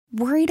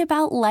Worried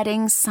about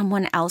letting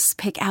someone else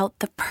pick out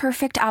the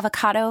perfect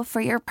avocado for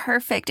your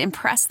perfect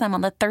impress them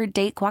on the third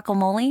date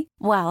guacamole?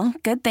 Well,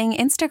 good thing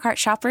Instacart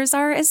shoppers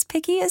are as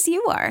picky as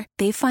you are.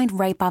 They find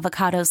ripe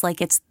avocados like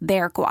it's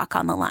their guac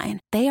on the line.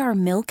 They are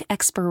milk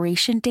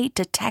expiration date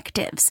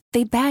detectives.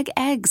 They bag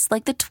eggs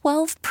like the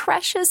 12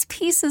 precious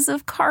pieces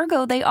of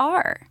cargo they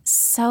are.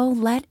 So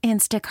let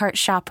Instacart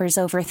shoppers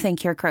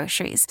overthink your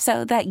groceries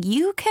so that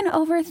you can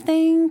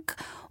overthink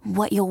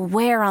what you'll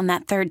wear on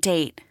that third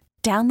date.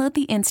 Download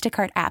the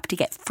Instacart app to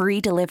get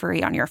free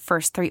delivery on your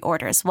first 3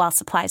 orders while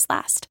supplies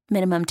last.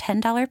 Minimum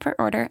 $10 per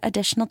order.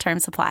 Additional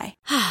terms apply.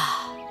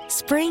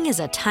 Spring is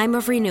a time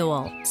of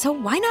renewal, so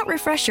why not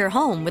refresh your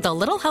home with a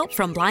little help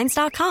from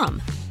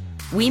Blinds.com?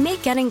 We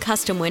make getting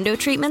custom window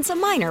treatments a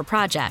minor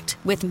project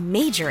with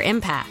major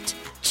impact.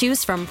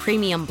 Choose from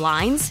premium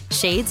blinds,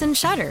 shades, and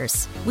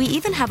shutters. We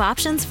even have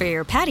options for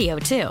your patio,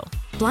 too.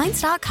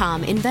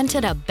 Blinds.com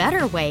invented a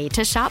better way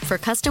to shop for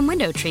custom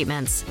window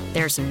treatments.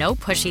 There's no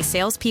pushy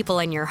salespeople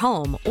in your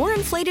home or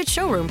inflated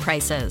showroom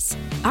prices.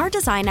 Our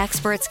design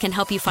experts can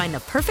help you find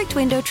the perfect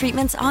window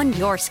treatments on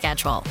your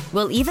schedule.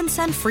 We'll even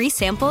send free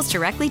samples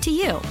directly to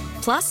you.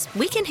 Plus,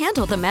 we can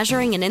handle the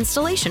measuring and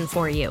installation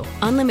for you.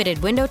 Unlimited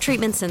window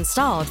treatments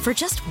installed for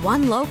just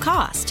one low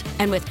cost.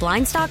 And with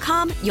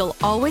Blinds.com, you'll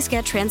always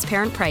get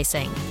transparent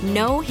pricing.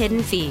 No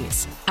hidden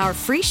fees. Our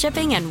free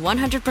shipping and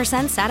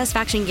 100%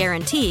 satisfaction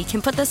guarantee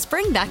can put the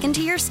spring back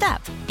into your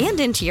step and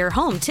into your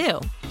home,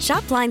 too.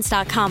 Shop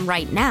Blinds.com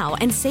right now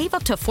and save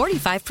up to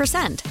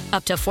 45%.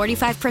 Up to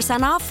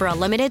 45% off for a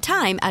limited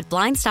time at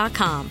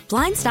Blinds.com.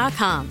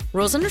 Blinds.com.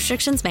 Rules and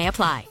restrictions may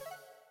apply.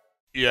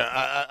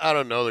 Yeah, I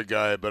don't know the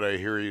guy, but I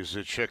hear he's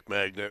a chick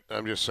magnet.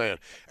 I'm just saying.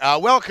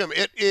 Welcome.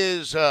 It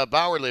is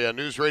Bowerly on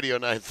News Radio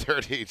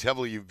 930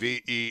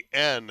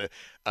 WBEN.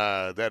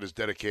 That is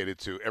dedicated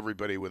to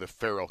everybody with a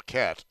feral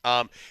cat.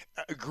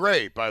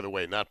 Gray, by the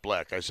way, not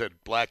black. I said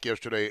black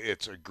yesterday.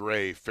 It's a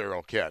gray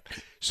feral cat.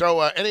 So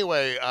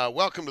anyway,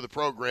 welcome to the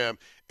program.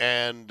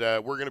 And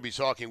we're going to be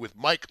talking with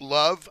Mike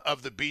Love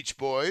of the Beach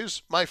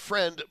Boys, my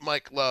friend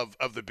Mike Love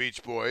of the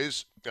Beach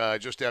Boys,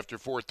 just after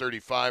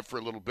 4:35 for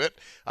a little bit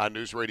on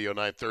News Radio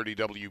 930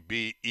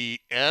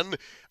 WBEN.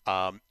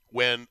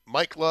 When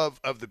Mike Love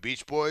of the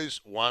Beach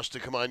Boys wants to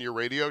come on your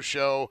radio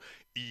show,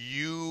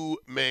 you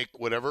make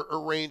whatever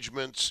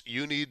arrangements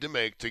you need to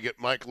make to get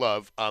Mike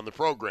Love on the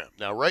program.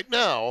 Now, right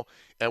now,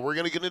 and we're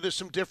going to get into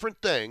some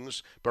different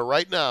things, but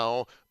right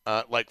now,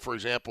 like, for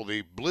example,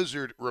 the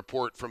blizzard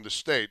report from the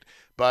state,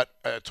 but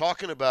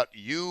talking about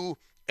you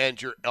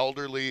and your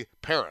elderly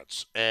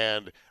parents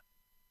and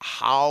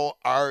how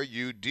are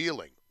you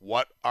dealing?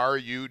 What are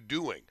you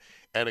doing?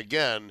 And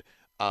again,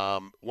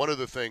 one of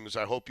the things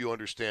I hope you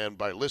understand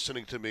by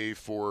listening to me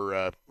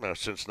for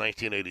since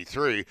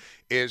 1983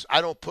 is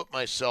I don't put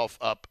myself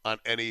up on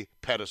any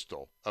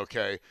pedestal,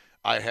 okay?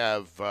 I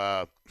have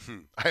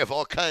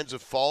all kinds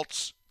of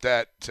faults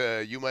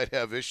that you might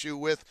have issue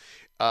with,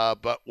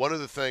 but one of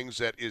the things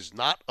that is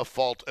not a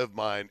fault of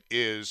mine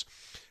is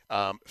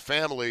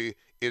family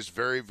is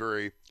very,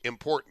 very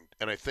important.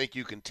 And I think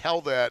you can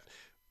tell that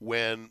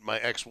when my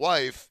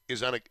ex-wife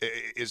is a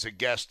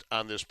guest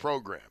on this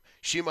program.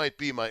 She might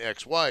be my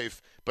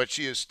ex-wife, but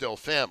she is still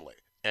family.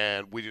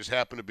 And we just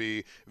happen to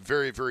be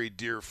very, very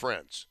dear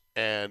friends.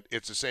 And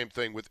it's the same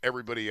thing with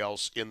everybody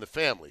else in the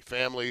family.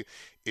 Family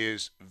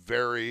is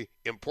very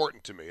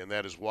important to me. And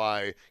that is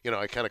why,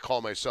 I kind of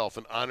call myself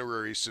an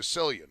honorary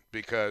Sicilian,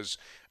 because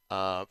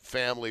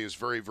family is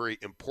very, very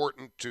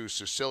important to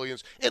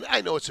Sicilians. And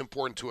I know it's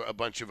important to a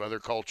bunch of other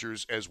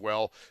cultures as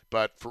well,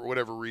 but for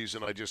whatever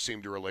reason, I just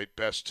seem to relate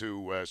best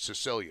to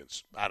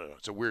Sicilians. I don't know.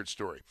 It's a weird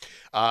story.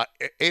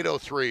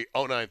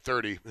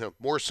 803-0930,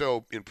 more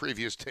so in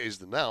previous days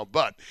than now,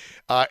 but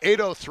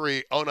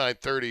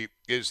 803-0930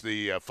 is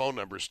the phone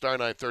number, star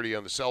 930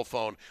 on the cell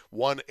phone,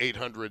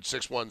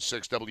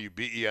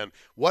 1-800-616-WBEN.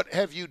 What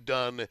have you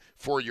done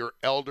for your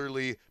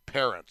elderly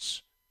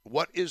parents?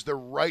 What is the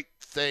right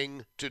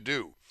thing to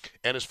do?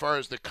 And as far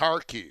as the car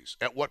keys,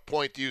 at what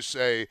point do you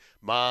say,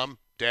 Mom,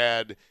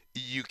 Dad,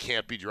 you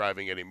can't be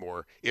driving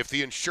anymore? If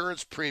the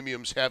insurance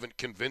premiums haven't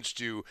convinced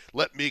you,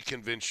 let me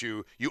convince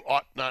you, you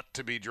ought not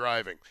to be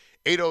driving.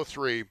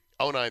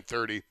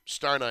 803-0930,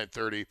 star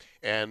 930,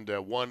 and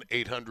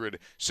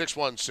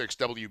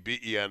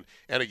 1-800-616-WBEN.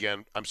 And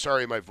again, I'm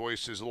sorry my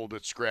voice is a little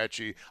bit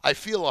scratchy. I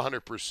feel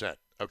 100%.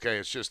 Okay,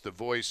 it's just the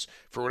voice.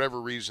 For whatever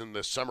reason,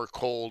 the summer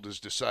cold has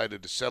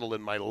decided to settle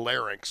in my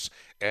larynx,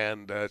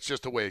 and it's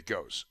just the way it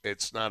goes.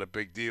 It's not a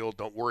big deal.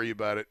 Don't worry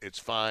about it. It's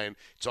fine.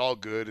 It's all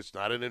good. It's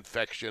not an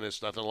infection.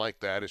 It's nothing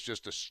like that. It's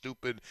just a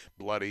stupid,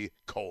 bloody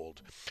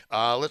cold.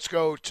 Let's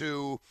go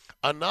to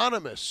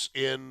Anonymous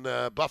in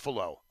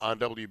Buffalo on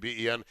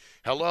WBEN.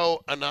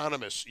 Hello,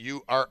 Anonymous.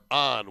 You are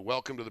on.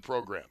 Welcome to the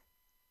program.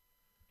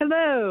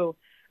 Hello.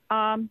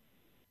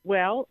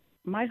 Well,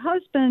 my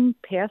husband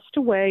passed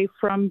away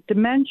from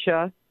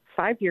dementia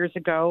 5 years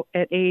ago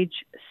at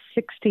age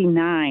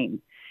 69.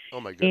 Oh,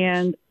 my goodness.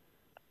 And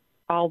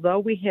although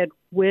we had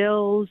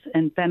wills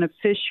and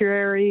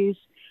beneficiaries,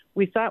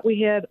 we thought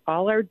we had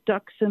all our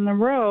ducks in the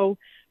row,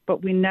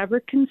 but we never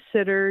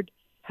considered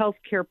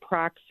healthcare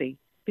proxy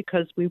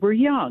because we were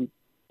young.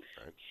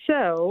 Right.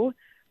 So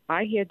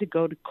I had to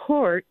go to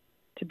court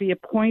to be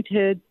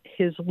appointed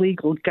his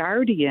legal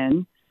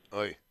guardian,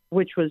 Oy.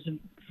 which was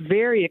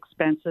very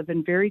expensive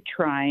and very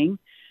trying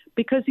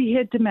because he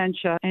had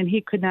dementia and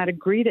he could not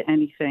agree to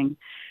anything.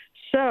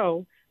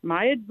 So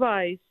my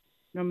advice,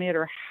 no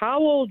matter how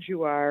old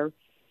you are,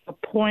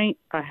 appoint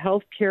a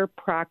healthcare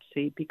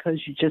proxy because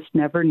you just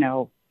never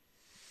know.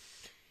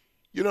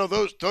 You know,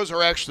 those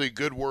are actually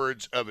good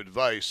words of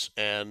advice,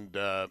 and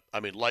I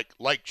mean,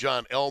 like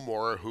John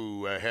Elmore,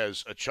 who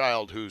has a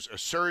child who's a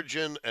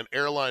surgeon, an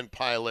airline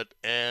pilot,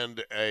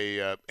 and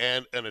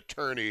an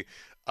attorney.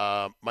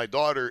 My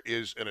daughter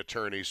is an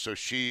attorney, so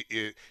she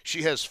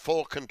has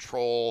full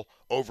control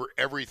over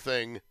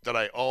everything that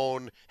I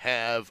own,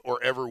 have,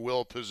 or ever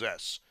will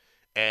possess.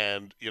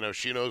 And you know,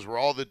 she knows where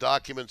all the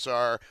documents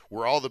are,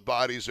 where all the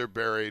bodies are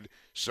buried.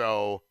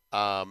 So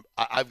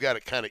I've got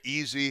it kind of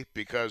easy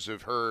because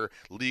of her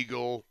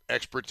legal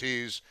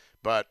expertise,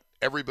 but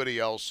everybody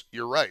else,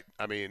 you're right.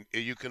 I mean,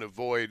 you can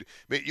avoid.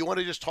 I mean, you want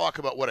to just talk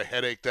about what a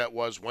headache that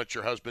was once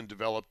your husband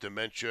developed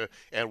dementia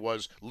and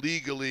was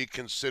legally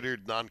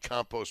considered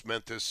non-compos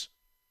mentis?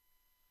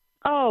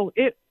 Oh,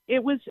 it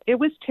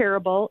was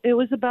terrible. It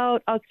was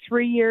about a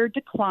 3-year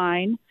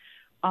decline,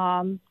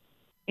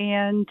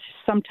 and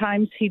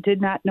sometimes he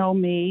did not know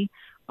me.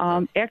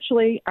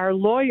 Actually, our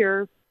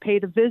lawyer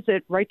paid a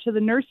visit right to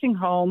the nursing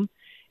home,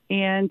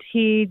 and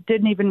he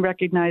didn't even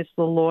recognize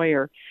the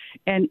lawyer.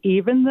 And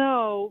even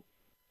though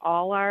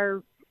all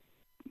our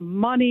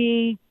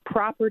money,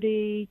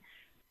 property,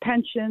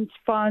 pensions,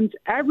 funds,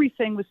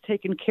 everything was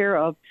taken care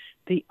of,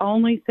 the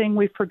only thing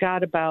we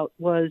forgot about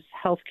was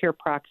healthcare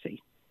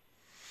proxy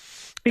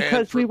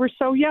because we were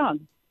so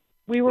young.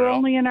 We were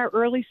only in our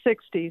early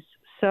 60s.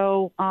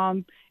 So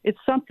it's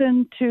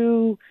something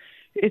to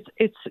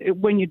it's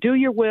when you do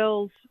your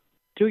wills,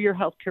 do your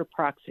healthcare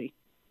proxy.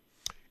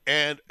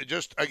 And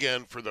just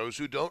again, for those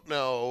who don't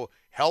know,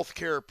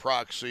 healthcare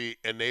proxy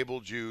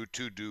enabled you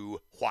to do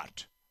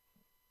what?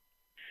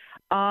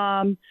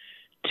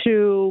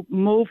 To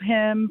move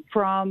him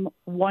from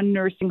one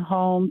nursing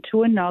home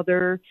to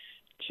another,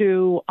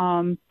 to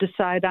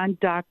decide on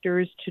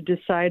doctors, to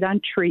decide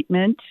on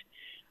treatment.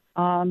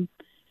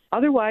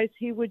 Otherwise,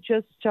 he would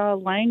just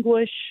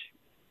languish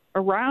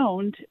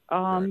around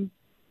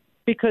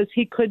because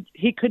he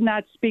could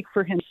not speak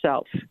for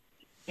himself,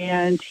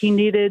 and he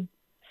needed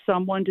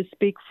someone to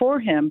speak for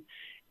him.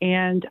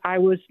 And I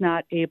was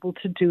not able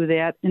to do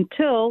that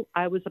until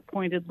I was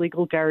appointed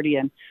legal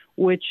guardian,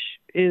 which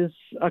is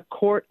a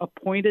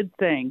court-appointed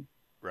thing.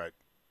 Right.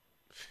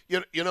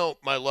 You know,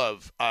 my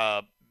love,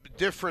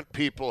 different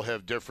people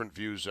have different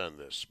views on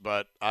this,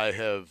 but I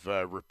have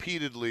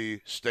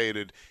repeatedly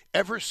stated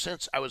ever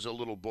since I was a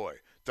little boy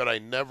that I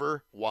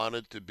never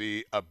wanted to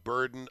be a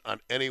burden on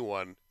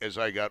anyone as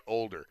I got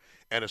older.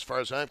 And as far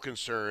as I'm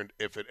concerned,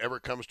 if it ever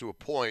comes to a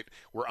point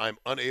where I'm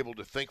unable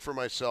to think for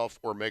myself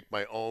or make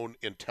my own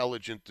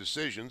intelligent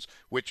decisions,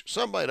 which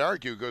some might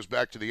argue goes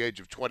back to the age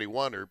of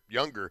 21 or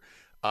younger,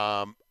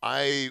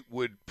 I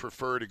would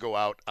prefer to go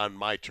out on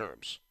my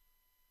terms.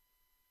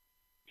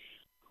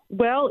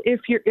 Well,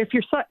 if you're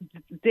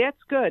that's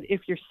good.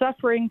 If you're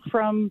suffering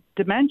from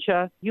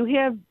dementia,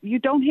 you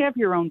don't have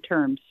your own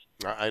terms.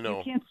 I know.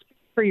 You can't speak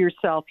for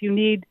yourself. You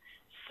need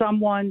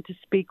someone to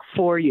speak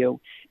for you.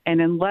 And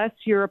unless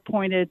you're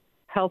appointed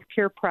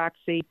healthcare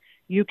proxy,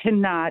 you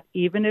cannot,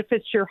 even if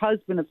it's your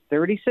husband of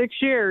 36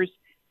 years,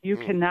 you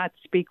cannot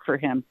speak for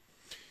him.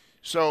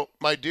 So,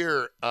 my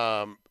dear,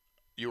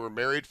 you were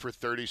married for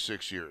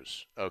 36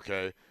 years,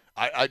 okay?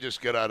 I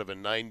just got out of a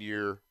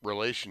 9-year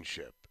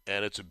relationship,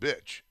 and it's a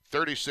bitch.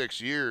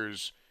 36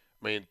 years,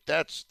 I mean,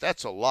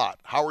 that's a lot.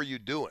 How are you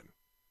doing?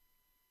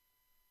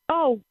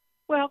 Oh,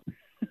 well,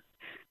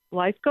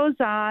 life goes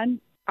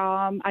on.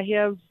 I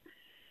have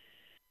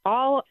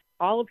all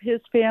of his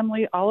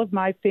family, all of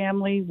my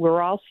family.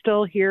 We're all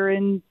still here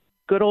in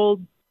good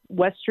old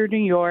Western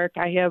New York.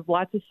 I have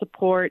lots of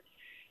support,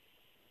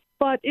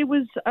 but it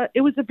was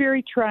a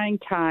very trying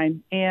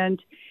time,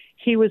 and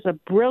he was a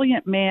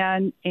brilliant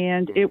man,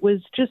 and it was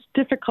just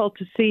difficult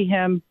to see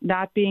him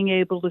not being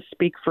able to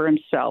speak for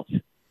himself.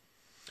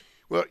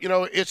 Well, you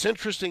know, it's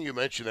interesting you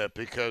mention that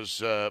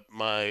because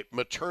my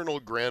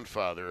maternal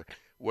grandfather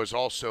was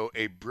also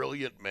a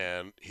brilliant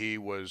man. He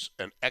was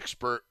an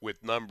expert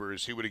with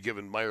numbers. He would have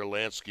given Meyer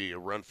Lansky a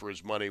run for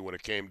his money when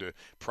it came to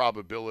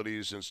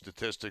probabilities and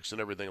statistics and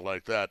everything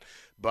like that.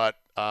 But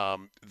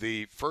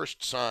the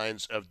first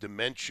signs of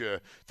dementia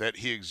that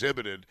he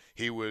exhibited,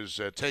 he was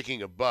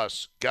taking a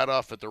bus, got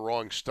off at the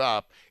wrong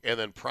stop, and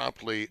then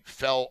promptly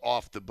fell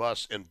off the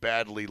bus and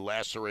badly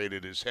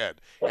lacerated his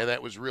head. And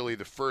that was really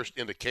the first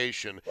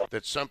indication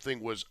that something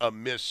was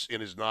amiss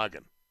in his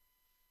noggin.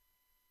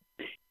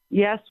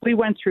 Yes, we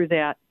went through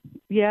that.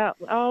 Yeah.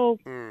 Oh,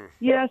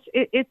 yes.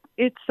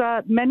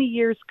 It's many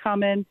years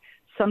coming.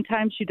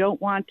 Sometimes you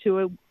don't want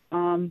to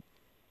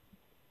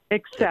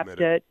accept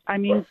it. I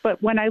mean,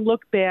 but when I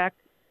look back,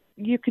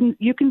 you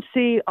can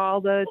see all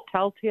the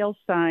telltale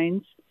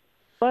signs.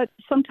 But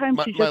sometimes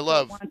you just My don't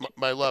love, want to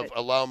my do love, it.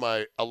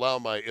 allow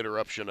my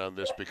interruption on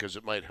this because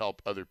it might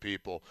help other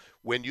people.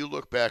 When you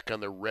look back on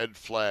the red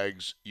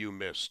flags you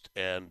missed,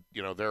 and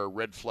there are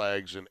red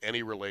flags in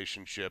any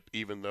relationship,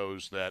 even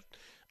those that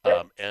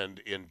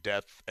end in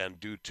death and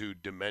due to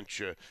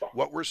dementia.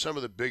 What were some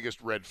of the biggest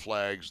red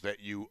flags that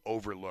you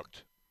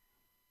overlooked?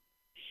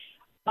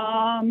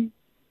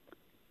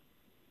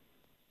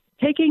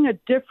 Taking a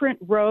different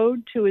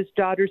road to his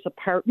daughter's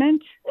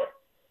apartment,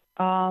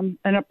 an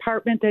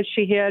apartment that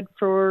she had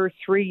for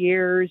 3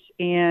 years,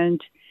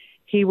 and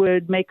he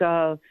would make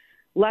a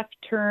left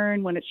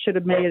turn when it should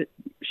have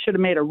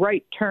made a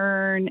right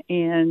turn,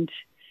 and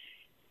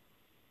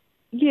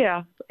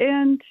yeah,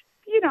 and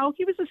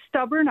he was a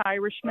stubborn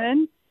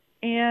Irishman,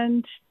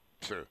 and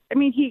Sure. I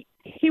mean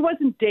he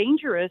wasn't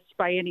dangerous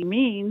by any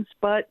means,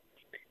 but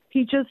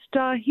he just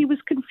he was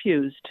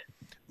confused.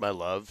 My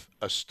love,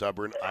 a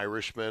stubborn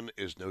Irishman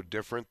is no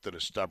different than a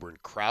stubborn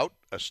Kraut,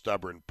 a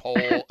stubborn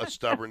Pole, a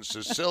stubborn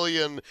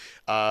Sicilian.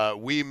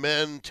 We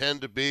men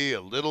tend to be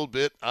a little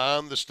bit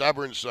on the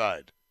stubborn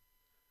side.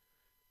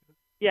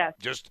 Yes.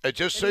 Just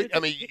so I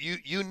mean,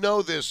 you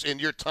know this in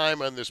your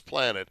time on this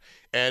planet,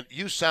 and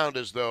you sound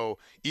as though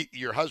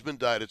your husband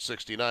died at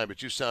 69,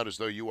 but you sound as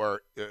though you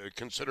are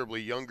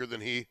considerably younger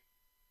than he.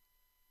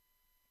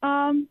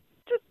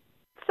 Just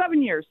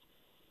 7 years.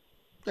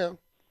 Yeah,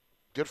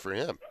 good for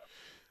him.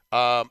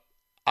 I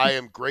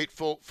am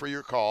grateful for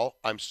your call.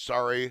 I'm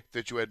sorry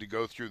that you had to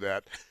go through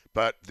that,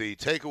 but the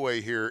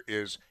takeaway here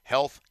is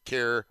health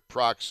care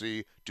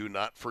proxy. Do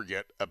not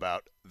forget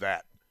about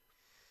that.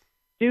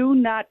 Do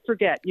not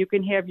forget. You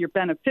can have your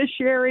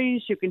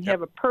beneficiaries. You can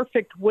have a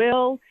perfect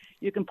will.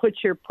 You can put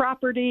your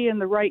property in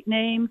the right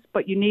names,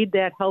 but you need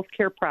that health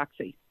care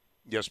proxy.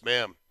 Yes,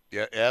 ma'am.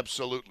 Yeah,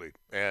 absolutely.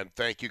 And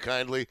thank you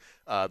kindly.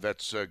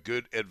 That's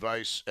good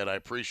advice, and I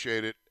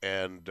appreciate it.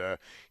 And,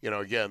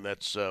 again,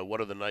 that's one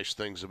of the nice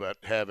things about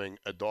having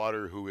a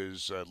daughter who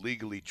is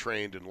legally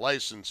trained and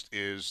licensed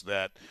is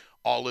that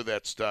all of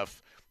that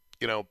stuff,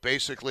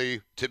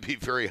 basically, to be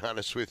very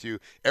honest with you,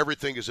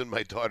 everything is in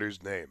my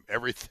daughter's name.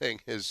 Everything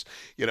is,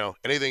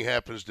 anything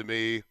happens to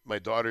me, my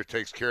daughter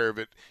takes care of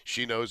it.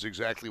 She knows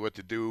exactly what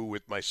to do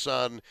with my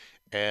son.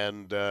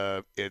 And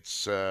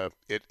it's a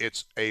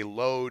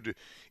load.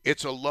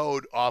 It's a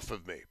load off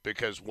of me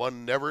because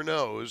one never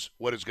knows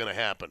what is going to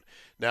happen.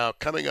 Now,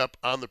 coming up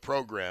on the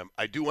program,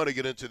 I do want to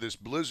get into this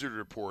blizzard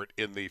report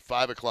in the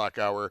 5 o'clock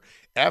hour.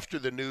 After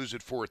the news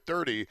at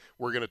 4:30,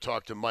 we're going to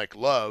talk to Mike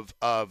Love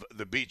of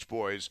the Beach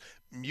Boys,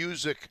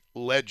 music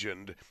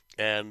legend.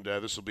 And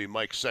this will be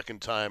Mike's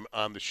second time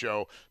on the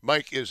show.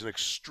 Mike is an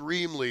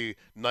extremely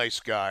nice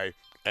guy.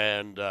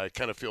 And I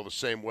kind of feel the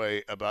same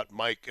way about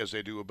Mike as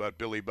I do about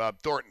Billy Bob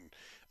Thornton.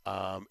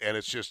 And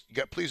it's just,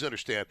 please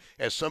understand,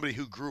 as somebody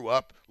who grew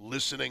up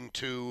listening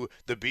to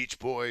the Beach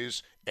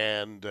Boys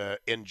and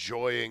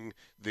enjoying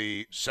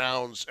the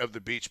sounds of the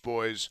Beach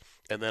Boys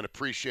and then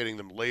appreciating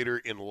them later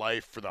in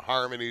life for the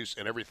harmonies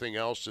and everything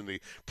else and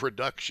the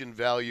production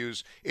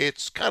values,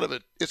 it's kind of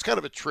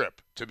a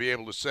trip to be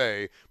able to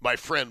say, my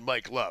friend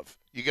Mike Love.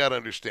 You got to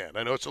understand.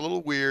 I know it's a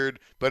little weird,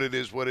 but it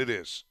is what it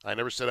is. I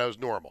never said I was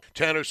normal.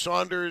 Tanner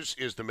Saunders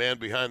is the man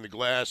behind the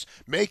glass,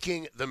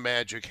 making the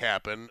magic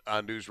happen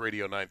on News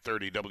Radio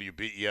 930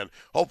 WBEN.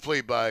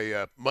 Hopefully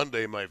by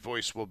Monday, my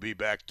voice will be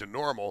back to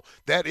normal.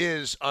 That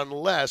is,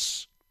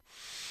 unless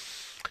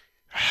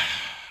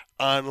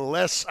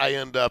I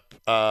end up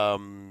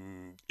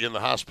in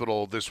the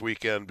hospital this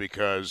weekend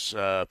because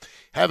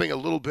having a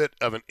little bit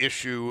of an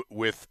issue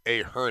with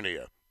a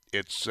hernia.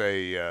 It's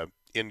a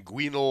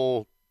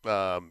inguinal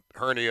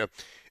hernia,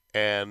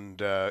 and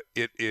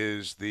it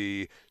is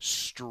the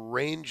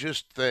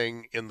strangest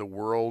thing in the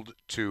world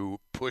to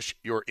push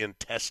your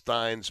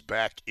intestines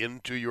back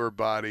into your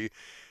body.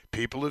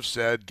 People have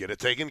said, get it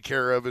taken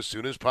care of as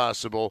soon as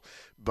possible,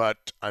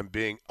 but I'm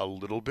being a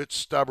little bit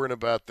stubborn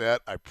about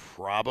that. I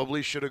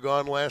probably should have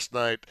gone last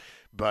night,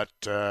 but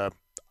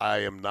I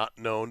am not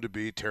known to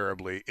be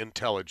terribly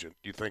intelligent.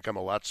 You think I'm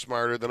a lot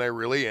smarter than I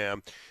really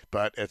am,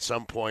 but at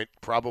some point,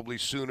 probably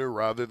sooner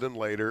rather than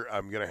later,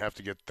 I'm going to have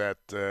to get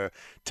that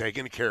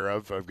taken care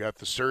of. I've got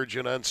the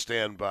surgeon on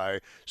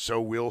standby,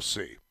 so we'll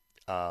see.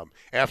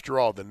 After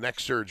all, the neck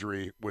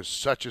surgery was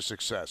such a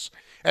success.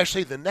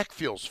 Actually, the neck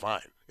feels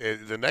fine.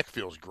 The neck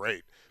feels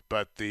great,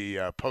 but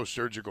the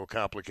post-surgical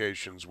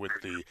complications with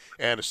the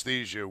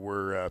anesthesia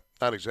were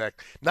not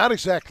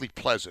exactly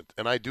pleasant,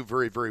 and I do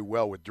very, very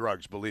well with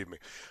drugs, believe me.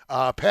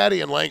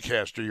 Patty in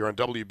Lancaster, you're on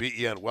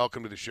WBEN.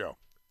 Welcome to the show.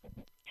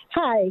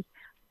 Hi.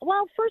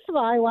 Well, first of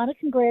all, I want to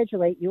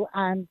congratulate you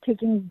on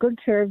taking good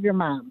care of your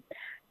mom.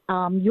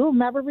 You'll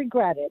never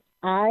regret it.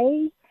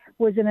 I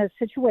was in a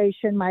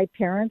situation, my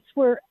parents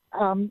were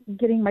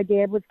my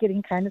dad was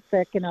getting kind of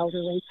sick and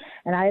elderly,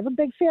 and I have a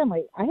big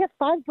family. I have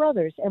 5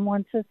 brothers and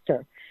 1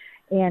 sister,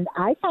 and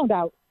I found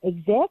out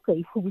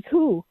exactly who's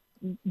who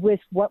with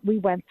what we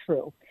went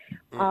through.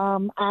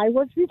 I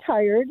was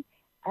retired,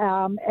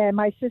 and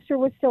my sister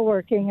was still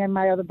working, and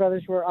my other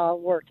brothers were all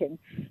working,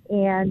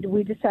 and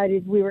we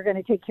decided we were going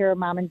to take care of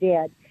mom and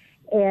dad.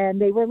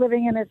 and they were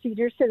living in a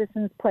senior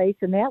citizens place,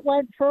 and that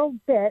went for a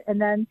bit, and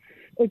then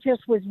it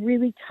just was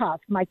really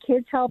tough. My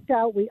kids helped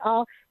out. It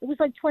was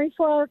like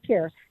 24-hour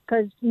care,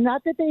 because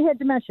not that they had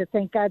dementia,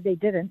 thank God they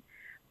didn't,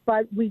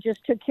 but we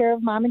just took care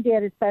of Mom and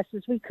Dad as best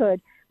as we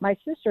could. My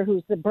sister,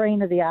 who's the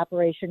brain of the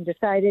operation,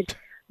 decided,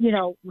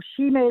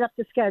 she made up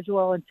the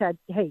schedule and said,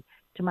 hey,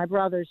 to my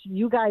brothers,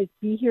 you guys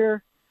be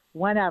here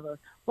whenever.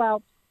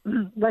 Well,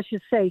 let's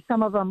just say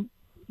some of them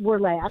were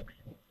lax,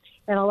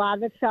 and a lot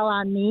of it fell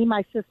on me,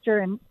 my sister,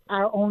 and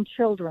our own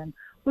children,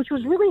 which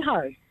was really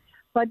hard.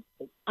 But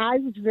I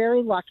was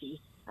very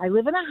lucky. I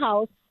live in a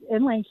house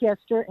in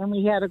Lancaster, and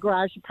we had a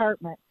garage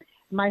apartment.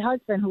 My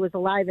husband, who was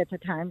alive at the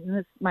time,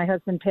 and my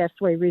husband passed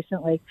away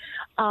recently,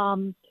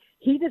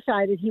 he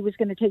decided he was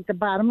going to take the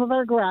bottom of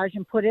our garage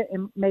and put it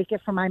and make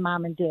it for my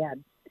mom and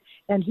dad.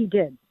 And he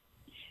did.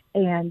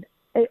 And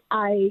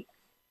I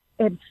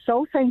am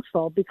so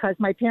thankful, because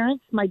my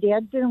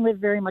dad didn't live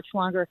very much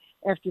longer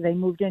after they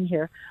moved in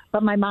here,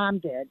 but my mom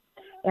did.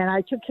 And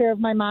I took care of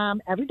my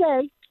mom every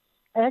day.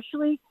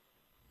 Actually,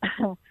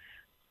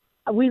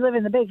 we live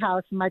in the big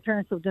house, and my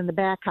parents lived in the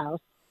back house.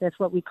 That's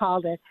what we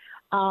called it.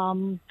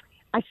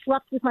 I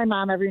slept with my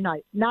mom every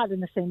night, not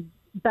in the same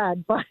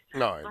bed, but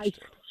no, I understand.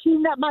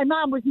 My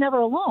mom was never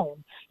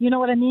alone. You know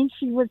what I mean?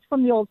 She was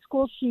from the old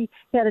school. She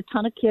had a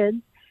ton of kids.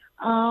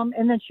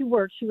 And then she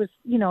worked. She was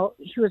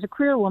a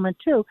career woman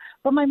too,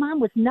 but my mom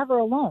was never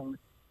alone.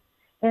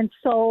 And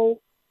so,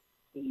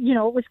 it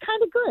was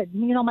kind of good.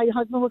 My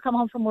husband would come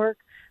home from work,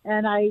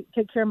 and I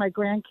take care of my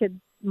grandkids.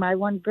 My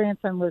one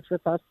grandson lives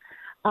with us.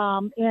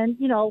 And,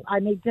 I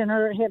made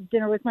have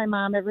dinner with my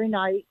mom every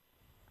night.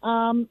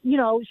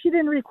 She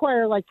didn't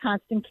require like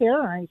constant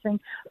care or anything,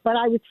 but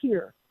I was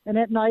here. And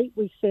at night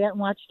we sat and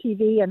watched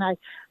TV, and I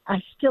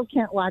still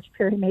can't watch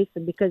Perry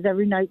Mason, because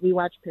every night we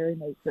watch Perry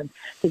Mason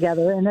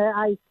together. And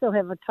I still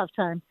have a tough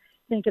time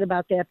thinking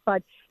about that.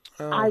 But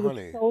I was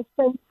so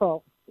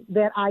thankful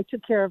that I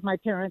took care of my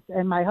parents,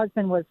 and my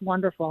husband was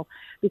wonderful,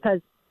 because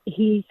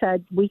he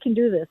said, we can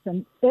do this.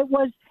 And it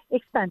was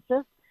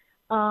expensive,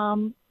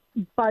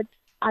 but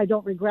I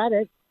don't regret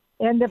it.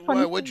 And the funny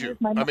why would you?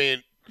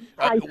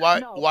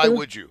 Why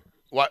would you?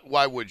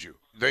 Why would you?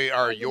 They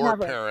are your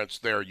parents.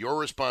 They're your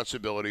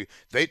responsibility.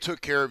 They took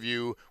care of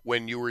you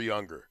when you were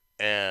younger.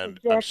 And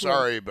exactly. I'm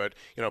sorry, but,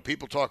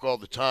 people talk all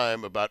the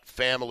time about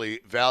family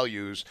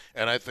values,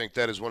 and I think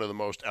that is one of the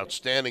most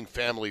outstanding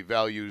family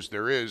values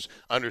there is,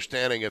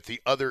 understanding at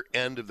the other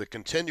end of the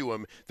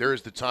continuum, there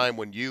is the time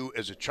when you,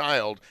 as a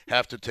child,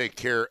 have to take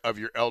care of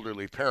your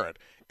elderly parent.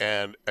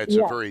 And it's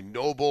a very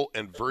noble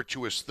and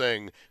virtuous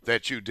thing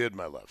that you did,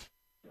 my love.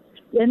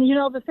 And,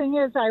 the thing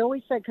is, I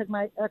always said, because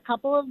a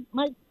couple of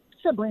my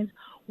siblings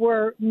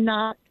were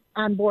not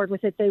on board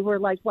with it. They were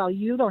like, well,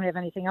 you don't have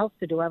anything else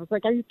to do. I was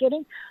like, are you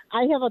kidding?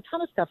 I have a ton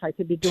of stuff I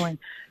could be doing.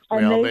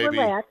 And they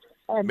relaxed.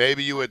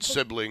 Maybe you had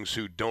siblings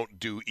who don't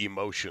do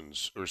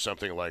emotions or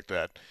something like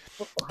that.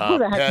 Who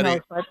the heck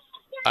Patty, knows?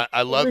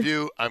 I love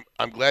you.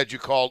 I'm glad you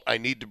called. I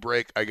need to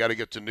break. I got to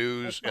get to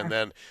news. And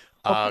then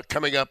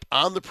coming up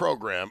on the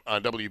program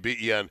on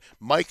WBEN,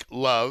 Mike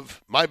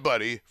Love, my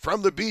buddy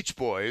from the Beach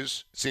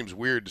Boys. Seems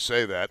weird to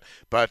say that,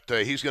 but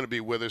he's going to be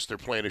with us. They're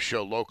playing a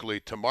show locally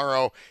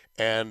tomorrow,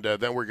 and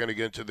then we're going to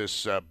get into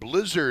this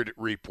blizzard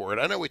report.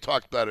 I know we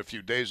talked about it a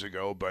few days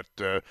ago, but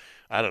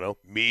I don't know,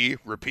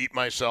 repeat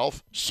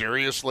myself?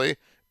 Seriously?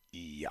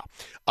 Yeah.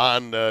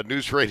 On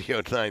News Radio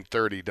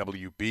 930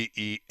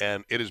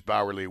 WBEN, it is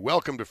Bowerly.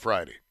 Welcome to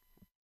Friday.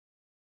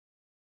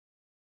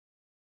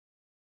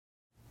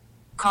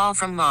 Call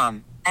from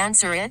mom.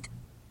 Answer it.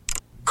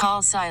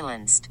 Call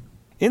silenced.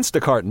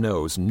 Instacart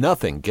knows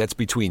nothing gets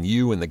between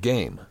you and the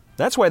game.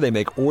 That's why they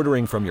make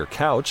ordering from your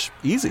couch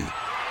easy.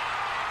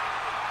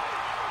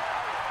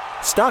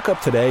 Stock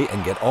up today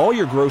and get all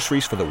your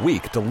groceries for the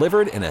week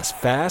delivered in as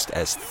fast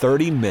as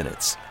 30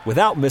 minutes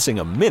without missing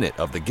a minute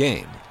of the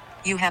game.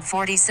 You have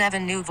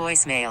 47 new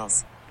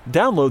voicemails.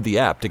 Download the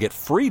app to get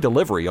free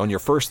delivery on your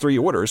first 3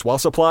 orders while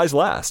supplies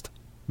last.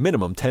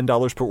 Minimum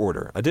 $10 per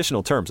order.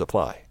 Additional terms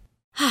apply.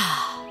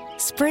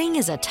 Spring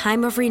is a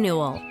time of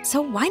renewal,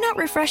 so why not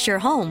refresh your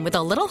home with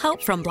a little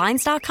help from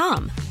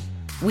Blinds.com?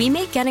 We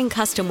make getting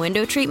custom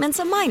window treatments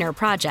a minor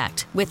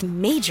project with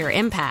major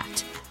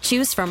impact.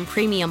 Choose from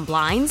premium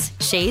blinds,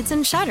 shades,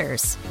 and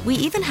shutters. We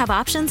even have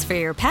options for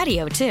your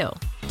patio, too.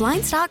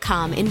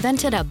 Blinds.com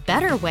invented a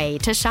better way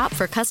to shop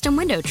for custom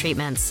window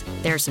treatments.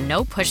 There's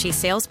no pushy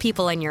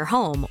salespeople in your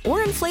home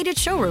or inflated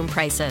showroom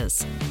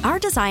prices. Our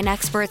design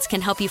experts can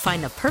help you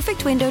find the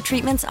perfect window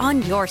treatments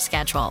on your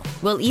schedule.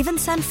 We'll even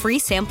send free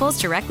samples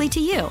directly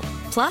to you.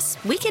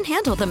 Plus, we can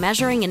handle the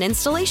measuring and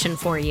installation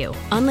for you.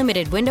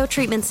 Unlimited window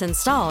treatments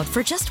installed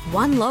for just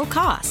one low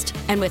cost.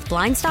 And with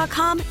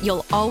Blinds.com,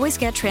 you'll always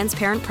get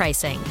transparent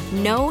pricing.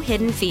 No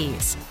hidden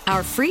fees.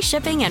 Our free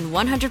shipping and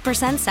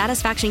 100%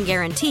 satisfaction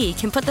guarantee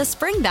can put the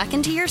spring back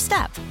into your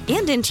step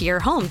and into your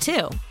home,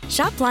 too.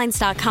 Shop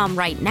Blinds.com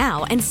right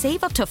now and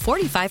save up to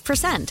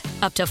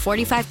 45%. Up to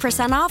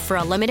 45% off for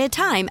a limited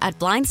time at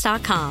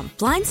Blinds.com.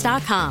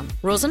 Blinds.com.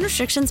 Rules and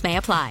restrictions may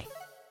apply.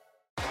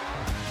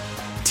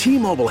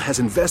 T-Mobile has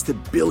invested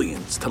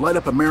billions to light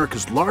up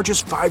America's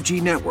largest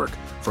 5G network,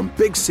 from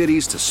big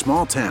cities to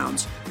small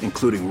towns,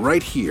 including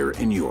right here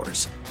in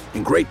yours.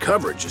 And great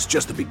coverage is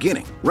just the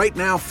beginning. Right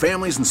now,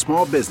 families and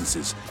small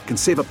businesses can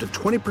save up to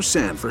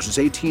 20% versus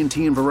AT&T and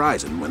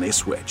Verizon when they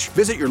switch.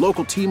 Visit your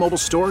local T-Mobile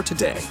store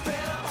today.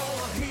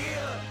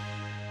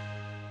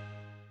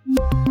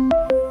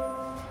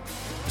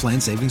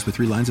 Plan savings with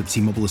 3 lines of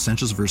T-Mobile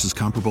Essentials versus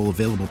comparable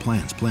available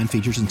plans. Plan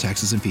features and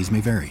taxes and fees may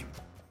vary.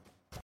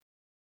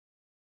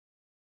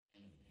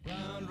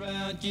 Round,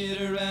 round,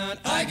 get around,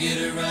 I get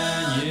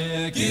around,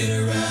 yeah, get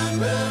around,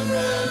 round,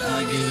 round,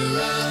 I get around,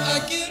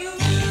 I get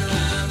around.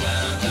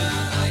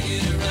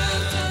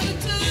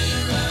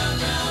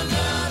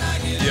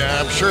 Yeah,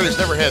 I'm sure he's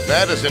never had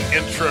that as an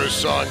intro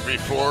song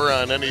before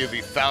on any of the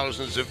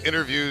thousands of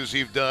interviews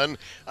he's done.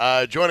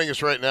 Joining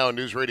us right now on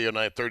News Radio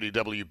 930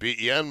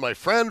 WBEN, my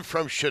friend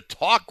from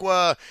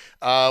Chautauqua,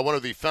 one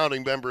of the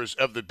founding members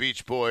of the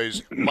Beach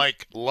Boys,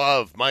 Mike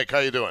Love. Mike, how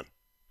you doing?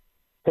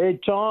 Hey,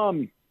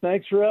 Tom.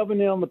 Thanks for having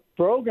me on the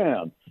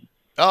program.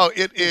 Oh,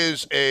 it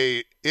is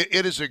a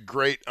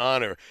great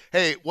honor.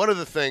 Hey, one of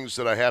the things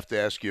that I have to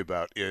ask you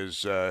about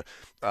is, you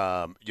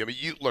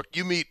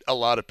meet a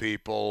lot of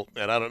people,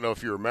 and I don't know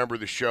if you remember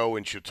the show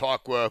in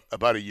Chautauqua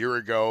about a year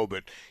ago,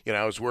 but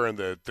I was wearing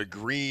the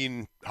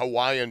green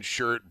Hawaiian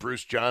shirt.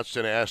 Bruce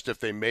Johnston asked if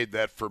they made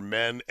that for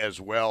men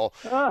as well,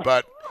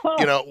 but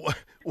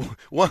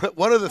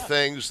one of the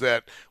things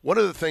that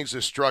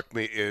struck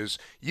me is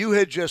you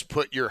had just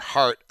put your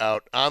heart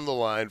out on the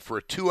line for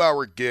a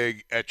 2-hour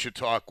gig at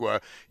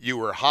Chautauqua. You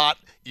were hot,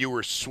 you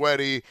were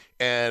sweaty,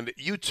 and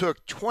you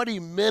took 20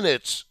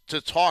 minutes to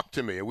talk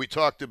to me. We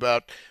talked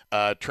about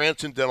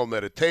transcendental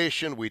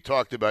meditation. We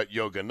talked about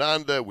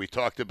Yogananda. We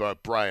talked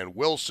about Brian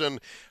Wilson.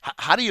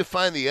 How do you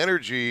find the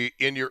energy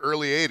in your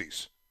early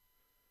 80s?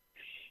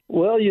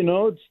 Well,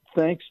 it's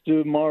thanks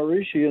to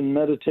Maharishi and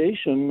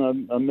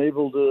meditation. I'm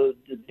able to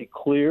be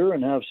clear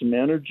and have some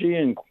energy,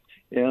 and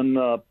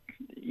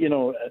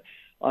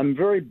I'm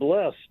very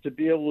blessed to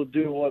be able to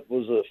do what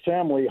was a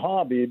family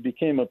hobby. It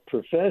became a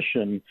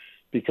profession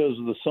because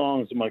of the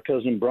songs that my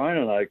cousin Brian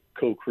and I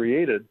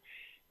co-created.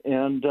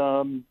 And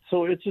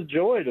so it's a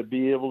joy to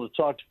be able to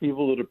talk to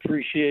people that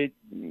appreciate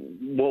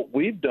what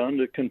we've done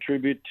to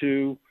contribute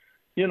to,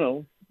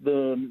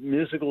 the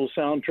musical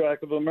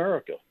soundtrack of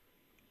America.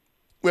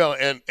 Well,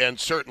 and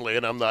certainly,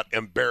 and I'm not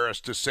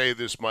embarrassed to say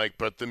this, Mike,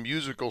 but the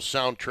musical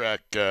soundtrack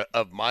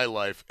of my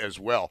life as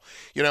well.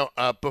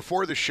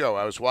 Before the show,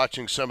 I was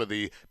watching some of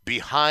the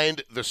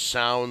behind the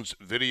sounds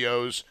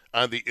videos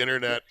on the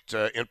internet,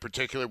 in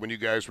particular when you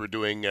guys were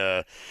doing,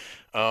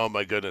 oh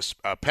my goodness,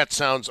 Pet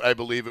Sounds, I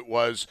believe it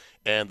was,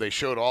 and they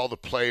showed all the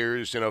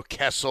players,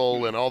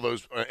 Kessel and all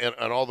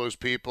those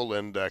people,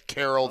 and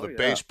Carol, the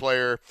bass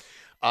player.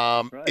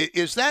 Right.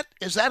 Is that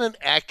an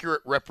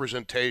accurate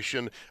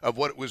representation of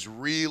what it was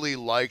really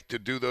like to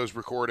do those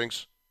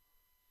recordings?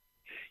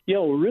 Yeah,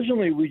 well,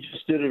 originally we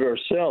just did it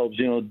ourselves,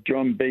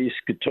 drum, bass,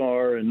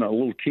 guitar, and a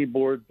little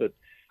keyboard. But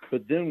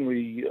then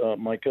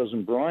my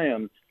cousin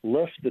Brian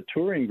left the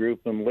touring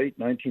group in late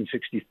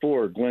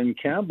 1964. Glenn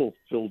Campbell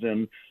filled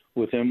in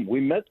with him. We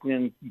met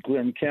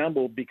Glenn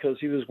Campbell because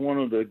he was one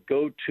of the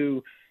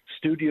go-to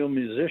studio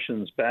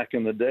musicians back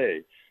in the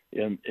day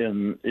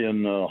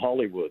in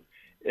Hollywood.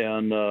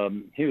 And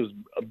he was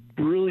a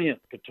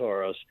brilliant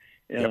guitarist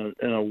and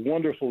a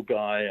wonderful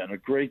guy and a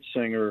great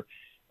singer.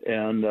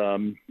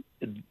 And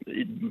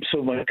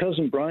so my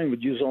cousin Brian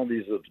would use all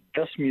these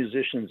best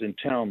musicians in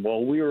town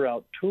while we were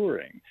out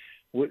touring.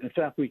 In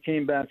fact, we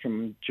came back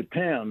from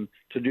Japan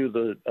to do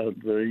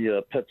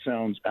the Pet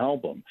Sounds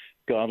album.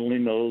 God Only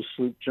Knows,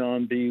 Sloop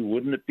John B.,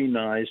 Wouldn't It Be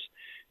Nice,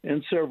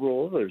 and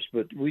several others.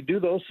 But we do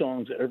those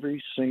songs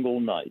every single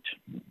night.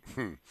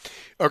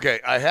 Okay,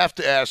 I have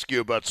to ask you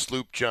about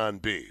Sloop John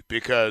B.,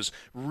 because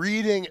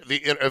reading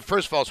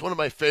first of all, it's one of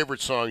my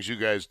favorite songs you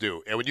guys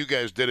do. And when you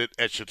guys did it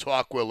at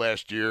Chautauqua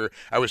last year,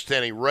 I was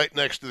standing right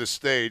next to the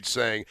stage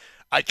saying,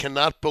 I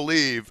cannot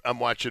believe I'm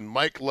watching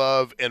Mike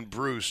Love and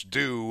Bruce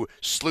do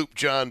Sloop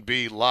John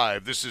B.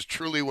 live. This is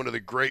truly one of the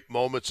great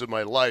moments of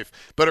my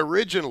life. But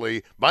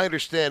originally, my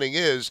understanding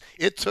is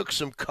it took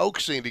some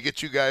coaxing to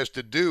get you guys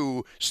to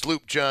do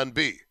Sloop John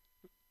B.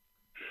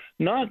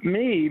 Not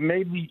me.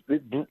 Maybe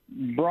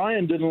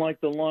Brian didn't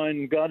like the line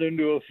and got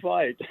into a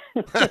fight.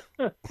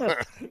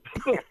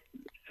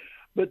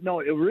 But no,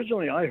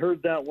 originally I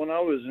heard that when I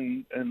was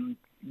in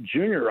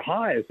junior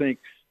high, I think,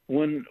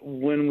 when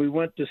we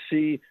went to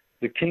see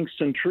the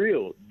Kingston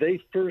Trio. They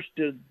first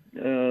did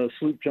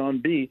Sloop John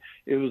B.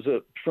 It was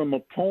from a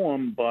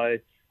poem by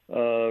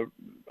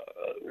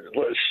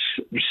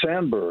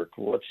Sandburg.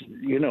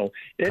 Anyway,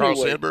 Carl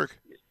Sandburg?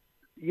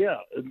 Yeah,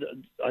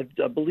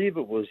 I believe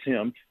it was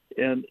him.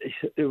 And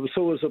it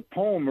was a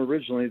poem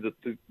originally that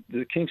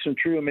the Kingston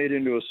Trio made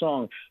into a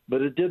song,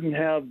 but it didn't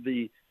have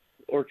the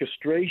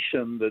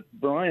orchestration that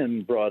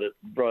Brian brought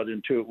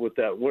into it with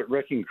that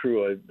Wrecking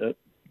Crew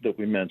that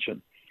we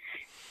mentioned.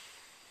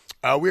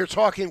 We are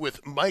talking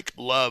with Mike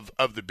Love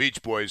of the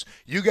Beach Boys.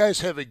 You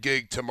guys have a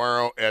gig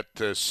tomorrow at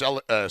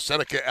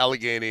Seneca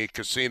Allegheny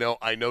Casino.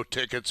 I know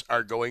tickets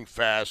are going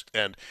fast,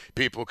 and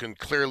people can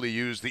clearly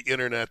use the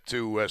internet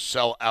to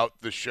sell out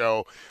the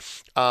show.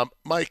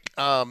 Mike,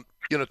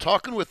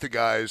 talking with the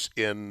guys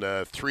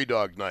in Three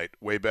Dog Night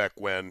way back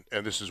when,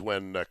 and this is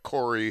when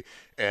Corey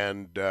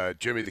and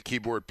Jimmy, the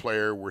keyboard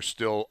player, were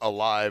still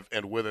alive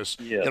and with us.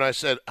 Yeah. And I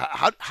said,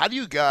 how do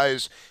you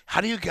guys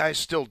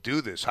still do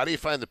this? How do you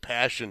find the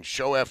passion,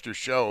 show after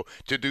show,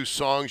 to do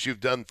songs you've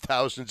done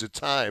thousands of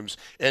times?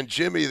 And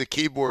Jimmy, the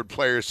keyboard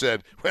player,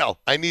 said, well,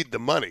 I need the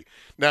money.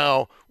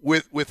 Now,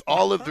 with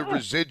all of the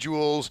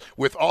residuals,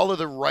 with all of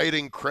the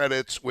writing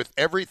credits, with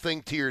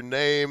everything to your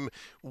name,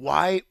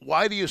 why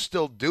do you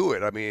still do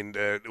it? I mean,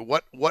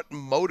 what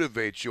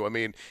motivates you? I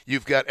mean,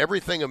 you've got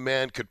everything a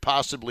man could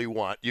possibly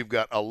want. You've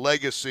got a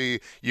legacy.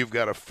 You've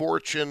got a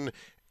fortune.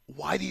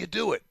 Why do you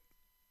do it?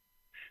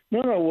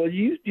 No. Well,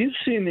 you've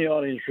seen the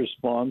audience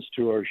response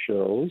to our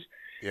shows.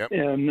 Yep.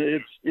 And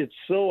it's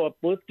so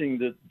uplifting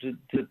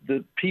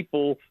that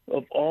people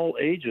of all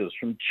ages,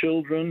 from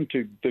children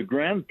to the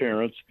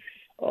grandparents,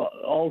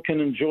 all can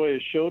enjoy a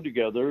show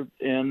together,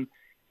 and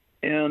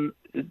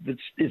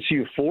it's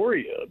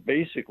euphoria,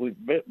 basically.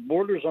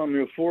 Borders on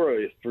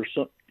euphoria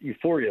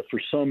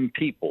for some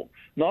people,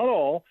 not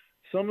all.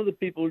 Some of the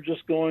people are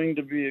just going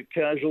to be a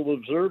casual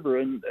observer,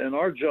 and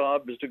our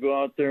job is to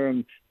go out there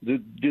and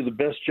do the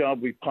best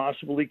job we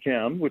possibly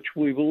can, which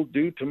we will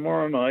do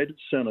tomorrow night at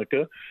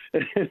Seneca,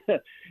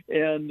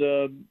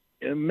 and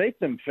make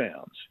them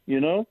fans,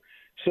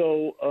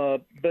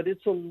 So, but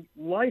it's a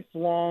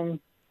lifelong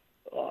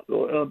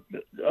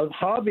a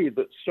hobby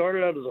that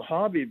started out as a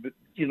hobby, but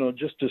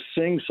just to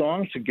sing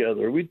songs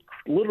together. We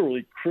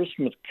literally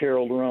Christmas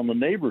caroled around the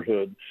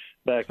neighborhood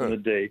back in the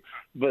day,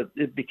 but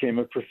it became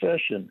a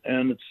profession,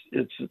 and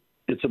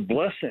it's a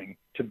blessing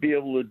to be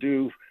able to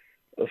do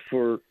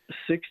for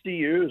 60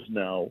 years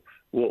now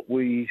what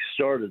we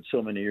started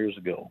so many years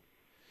ago.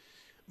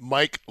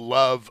 Mike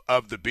Love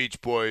of the Beach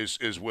Boys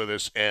is with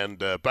us. And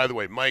by the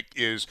way, Mike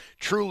is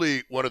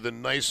truly one of the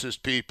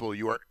nicest people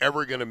you are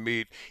ever going to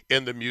meet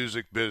in the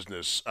music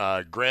business.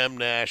 Graham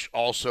Nash,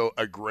 also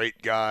a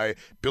great guy.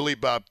 Billy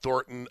Bob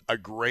Thornton, a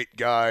great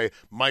guy.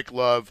 Mike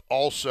Love,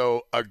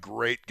 also a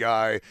great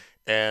guy.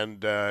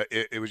 And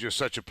it was just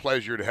such a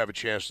pleasure to have a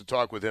chance to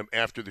talk with him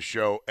after the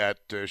show at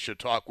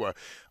Chautauqua.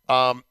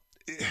 I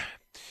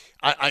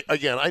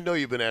know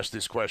you've been asked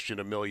this question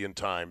a million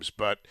times,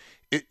 but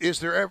is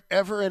there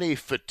ever any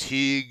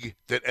fatigue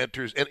that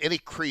enters, and any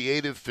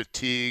creative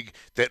fatigue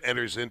that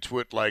enters into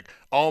it? Like,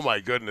 oh my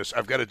goodness,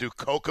 I've got to do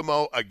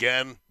Kokomo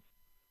again?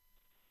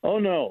 Oh,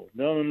 no.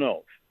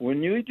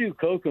 When you do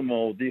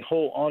Kokomo, the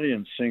whole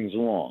audience sings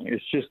along.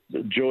 It's just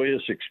a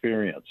joyous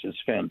experience.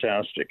 It's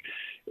fantastic.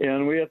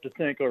 And we have to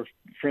thank our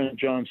friend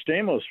John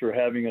Stamos for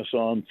having us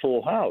on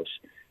Full House,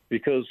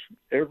 because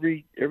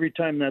every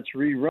time that's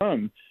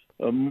rerun,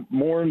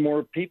 more and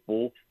more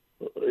people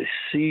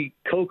see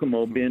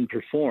Kokomo being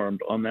performed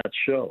on that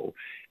show.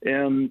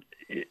 And,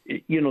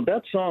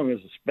 that song is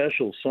a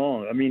special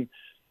song. I mean,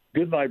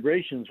 Good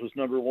Vibrations was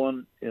number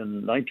one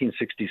in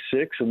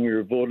 1966, and we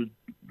were voted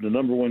the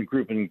number one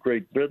group in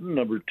Great Britain,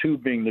 number two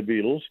being the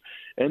Beatles.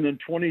 And then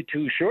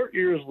 22 short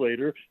years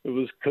later,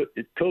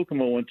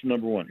 Kokomo went to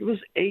number one. It was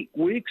 8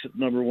 weeks at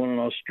number one in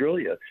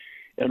Australia.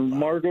 And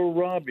Margot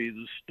Robbie,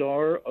 the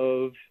star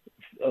of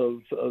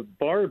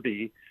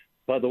Barbie,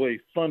 by the way,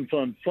 fun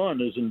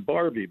is in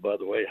Barbie, by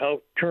the way.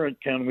 How current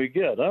can we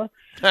get, huh?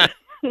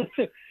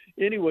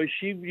 Anyway,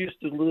 she used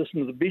to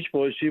listen to the Beach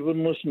Boys. She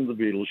wouldn't listen to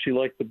the Beatles. She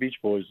liked the Beach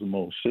Boys the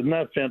most. Isn't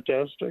that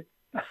fantastic?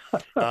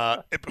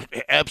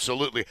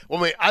 Absolutely.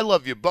 Well, I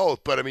love you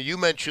both, but you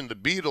mentioned the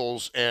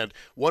Beatles, and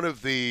one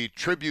of the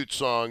tribute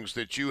songs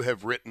that you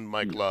have written,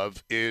 Mike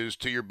Love, is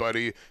to your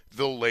buddy,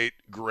 the late,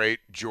 great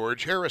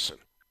George Harrison.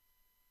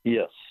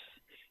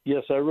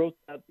 Yes, I wrote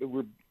that.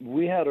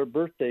 We had our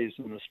birthdays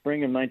in the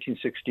spring of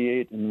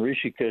 1968 in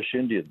Rishikesh,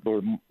 India,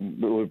 where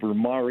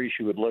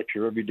Maharishi would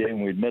lecture every day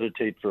and we'd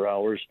meditate for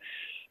hours.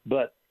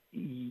 But,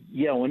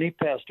 yeah, when he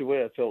passed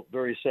away, I felt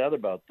very sad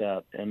about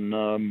that. And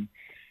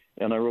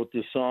I wrote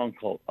this song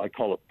I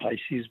call it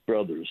Pisces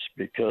Brothers,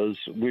 because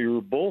we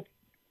were both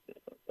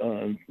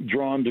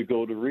drawn to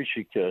go to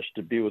Rishikesh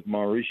to be with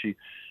Maharishi,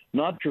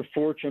 not for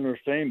fortune or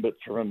fame, but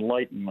for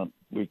enlightenment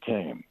we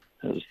came,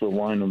 is the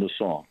line of the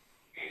song.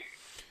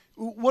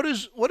 What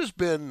has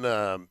been,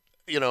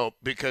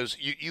 because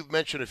you've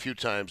mentioned a few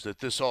times that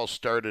this all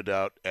started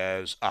out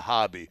as a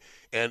hobby,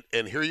 and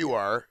here you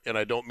are, and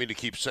I don't mean to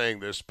keep saying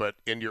this, but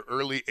in your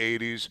early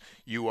 80s,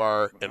 you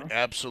are an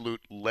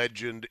absolute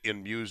legend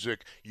in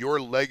music. Your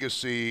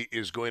legacy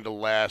is going to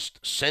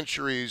last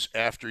centuries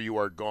after you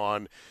are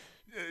gone.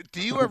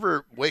 Do you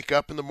ever wake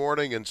up in the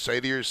morning and say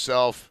to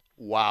yourself,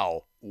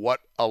 wow, what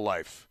a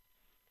life?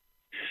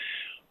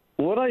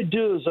 What I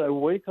do is I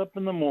wake up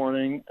in the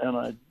morning and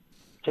I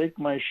take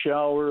my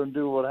shower and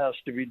do what has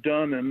to be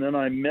done, and then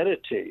I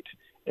meditate.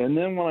 And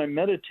then when I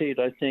meditate,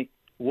 I think,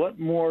 what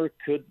more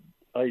could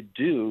I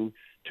do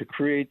to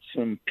create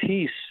some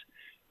peace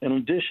in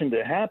addition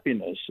to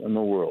happiness in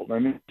the world. I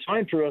mean, it's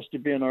fine for us to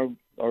be in our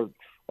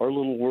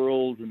little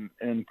world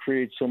and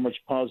create so much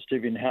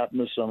positivity and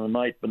happiness on a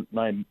night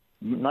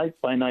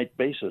by night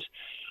basis.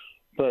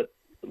 But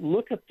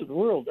look at the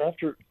world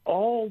after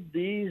all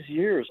these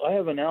years. I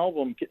have an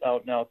album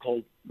out now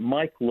called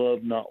Mike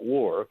Love Not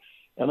War,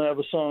 and I have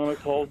a song on it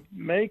called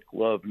Make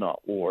Love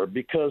Not War,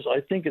 because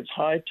I think it's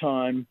high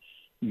time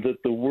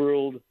that the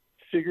world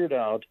figured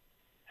out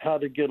how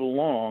to get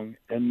along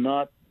and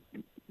not,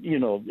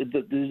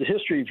 the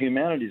history of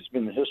humanity has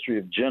been the history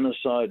of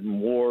genocide and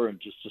war and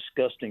just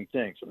disgusting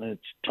things. And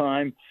it's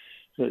time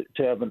to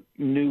have a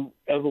new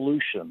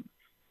evolution.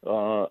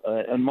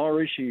 And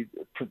Maharishi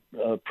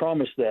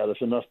promised that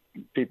if enough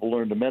people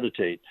learn to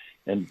meditate.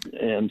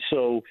 And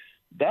so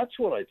that's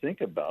what I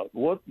think about.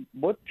 What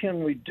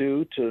can we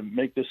do to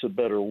make this a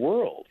better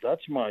world?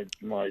 That's my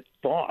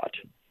thought.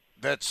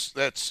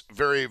 That's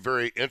very,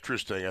 very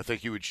interesting. I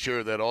think you would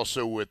share that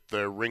also with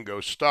Ringo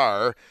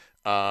Starr.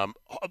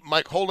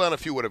 Mike, hold on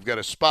if you would. I've got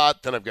a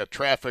spot, then I've got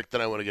traffic,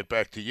 then I want to get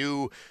back to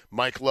you.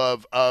 Mike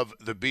Love of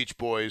the Beach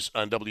Boys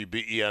on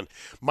WBEN.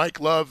 Mike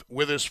Love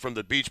with us from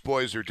the Beach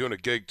Boys. They're doing a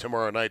gig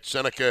tomorrow night,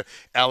 Seneca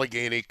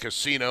Allegheny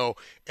Casino,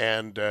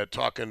 and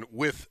talking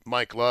with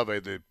Mike Love. I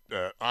had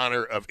the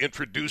honor of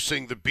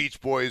introducing the Beach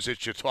Boys at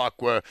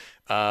Chautauqua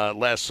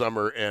last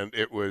summer, and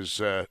it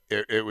was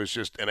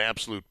just an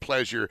absolute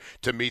pleasure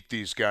to meet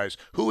these guys.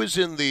 Who is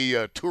in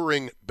the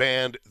touring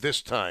band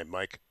this time,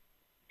 Mike?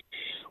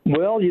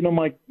 Well,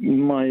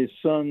 my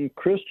son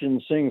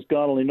Christian sings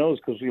God Only Knows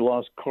because we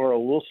lost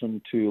Carl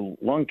Wilson to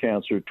lung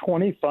cancer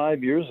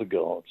 25 years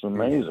ago. It's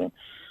amazing.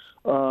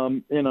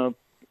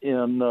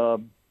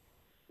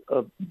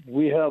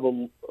 We have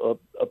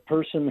a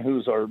person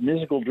who's our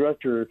musical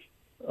director,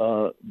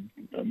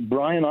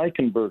 Brian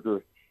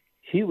Eichenberger.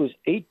 He was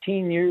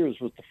 18 years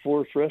with the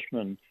Four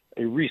Freshmen,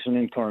 a recent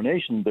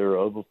incarnation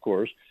thereof, of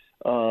course,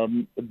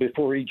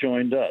 before he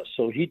joined us.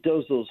 So he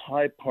does those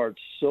high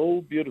parts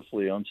so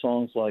beautifully on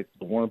songs like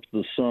The Warmth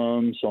of the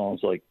Sun,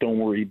 songs like Don't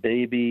Worry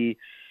Baby,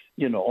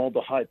 all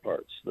the high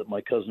parts that my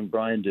cousin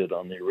Brian did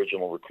on the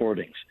original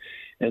recordings.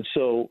 And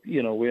so,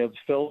 we have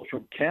a fellow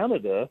from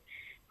Canada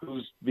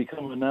who's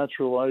become a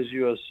naturalized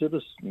U.S.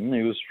 citizen.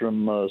 He was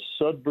from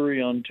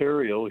Sudbury,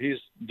 Ontario. He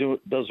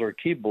does our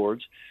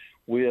keyboards.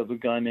 We have a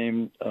guy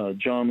named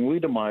John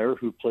Wiedemeyer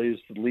who plays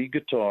the lead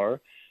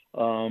guitar.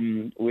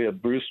 We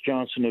have Bruce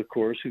Johnson, of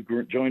course, who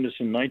joined us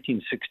in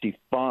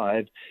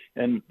 1965,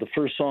 and the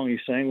first song he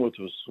sang was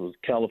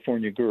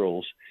California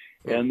Girls.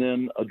 And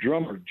then a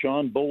drummer,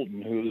 John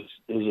Bolton, who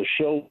is a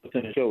show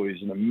within a show.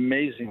 He's an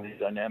amazingly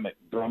dynamic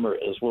drummer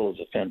as well as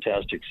a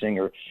fantastic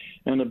singer.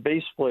 And a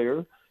bass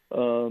player,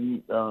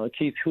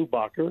 Keith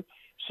Hubacher.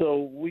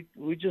 So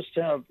we just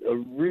have a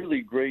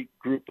really great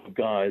group of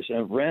guys.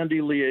 And Randy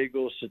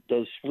Liegos that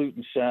does flute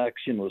and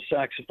sax,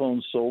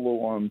 saxophone solo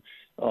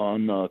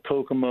on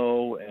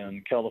Kokomo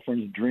and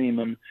California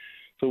Dreamin'.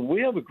 So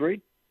we have a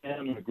great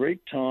band and a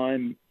great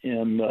time.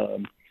 And I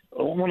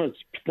want to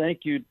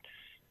thank you,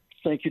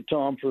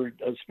 Tom, for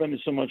spending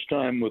so much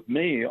time with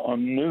me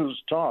on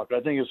News Talk. I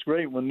think it's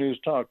great when News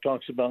Talk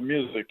talks about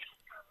music.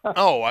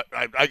 Oh,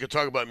 I could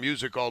talk about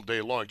music all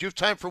day long. Do you have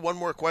time for one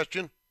more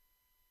question?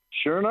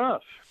 Sure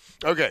enough.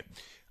 Okay.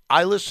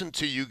 I listen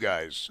to you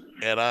guys,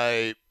 and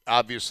I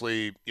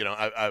obviously,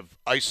 I've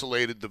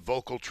isolated the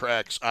vocal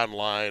tracks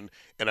online,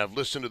 and I've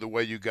listened to the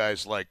way you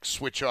guys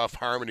switch off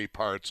harmony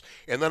parts,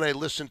 and then I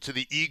listen to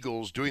the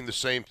Eagles doing the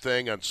same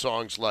thing on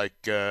songs like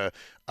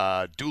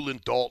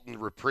Doolin Dalton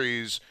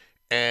Reprise.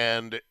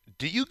 And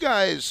do you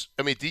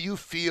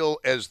feel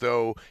as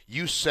though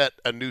you set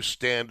a new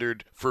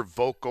standard for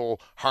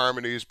vocal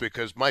harmonies?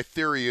 Because my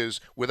theory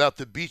is without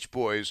the Beach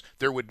Boys,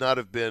 there would not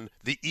have been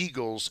the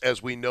Eagles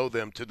as we know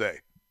them today.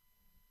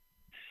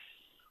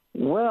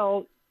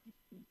 Well,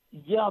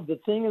 yeah, the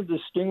thing that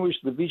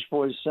distinguished the Beach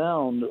Boys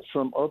sound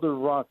from other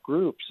rock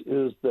groups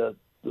is that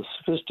the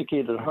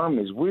sophisticated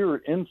harmonies. We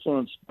were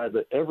influenced by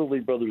the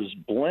Everly Brothers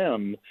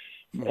blend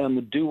and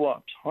the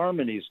doo-wop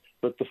harmonies,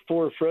 but the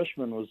Four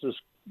Freshmen was this,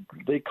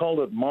 they called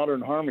it modern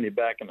harmony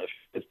back in the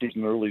 50s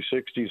and early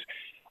 60s.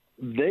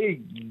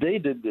 They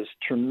did this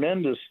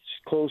tremendous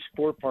close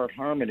four-part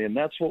harmony, and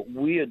that's what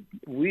we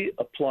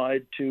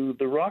applied to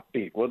the rock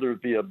beat, whether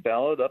it be a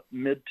ballad up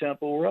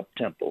mid-tempo or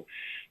up-tempo.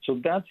 So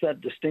that's that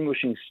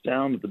distinguishing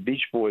sound of the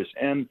Beach Boys.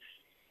 And,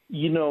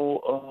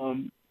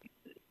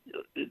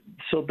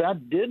 so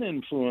that did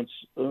influence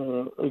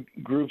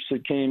groups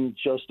that came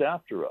just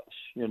after us,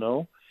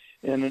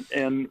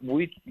 And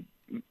we,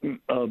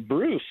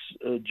 Bruce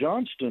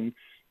Johnston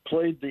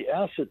played the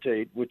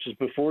acetate, which is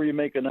before you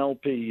make an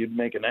LP, you'd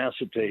make an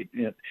acetate.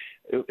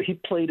 He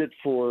played it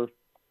for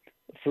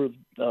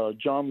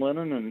John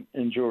Lennon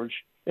and George,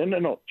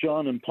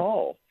 John and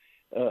Paul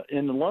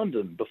in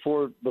London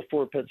before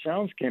Pet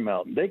Sounds came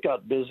out. They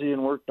got busy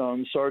and worked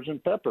on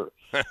Sgt. Pepper.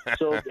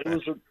 So it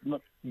was a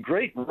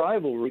great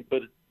rivalry,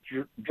 but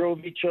it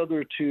drove each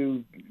other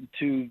to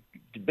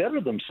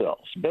better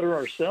themselves, better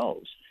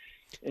ourselves.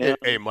 And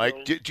hey,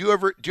 Mike, do you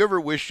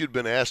ever wish you'd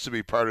been asked to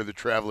be part of the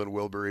Traveling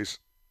Wilburys?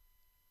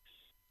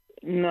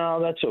 No,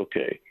 that's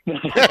okay.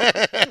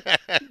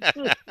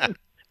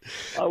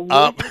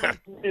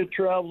 We're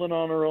traveling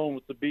on our own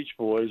with the Beach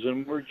Boys,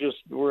 and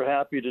we're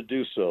happy to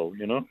do so,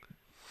 you know?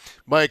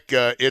 Mike,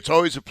 it's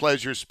always a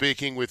pleasure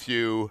speaking with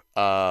you.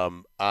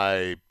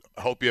 I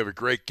hope you have a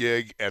great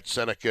gig at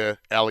Seneca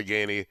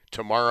Allegheny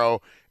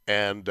tomorrow,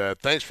 and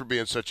thanks for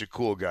being such a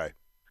cool guy.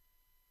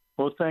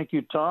 Well, thank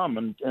you, Tom,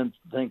 and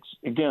thanks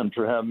again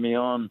for having me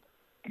on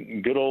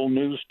good old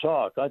News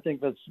Talk. I think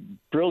that's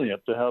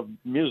brilliant to have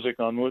music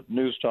on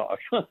News Talk.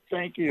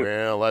 Thank you.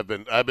 Well, I've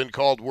been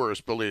called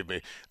worse, believe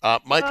me.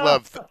 Mike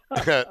Love,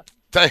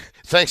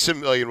 thanks a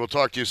million. We'll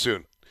talk to you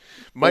soon.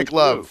 Mike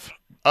Love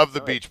of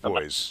the Beach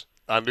Boys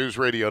on News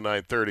Radio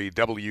 930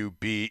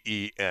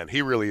 WBEN.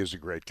 He really is a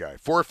great guy.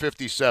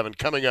 4:57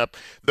 coming up.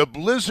 The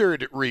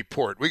Blizzard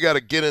Report. We got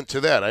to get into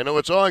that. I know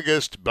it's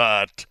August,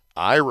 but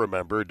I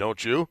remember,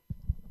 don't you?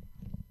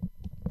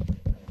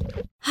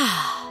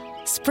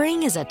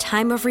 Spring is a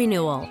time of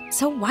renewal,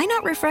 so why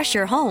not refresh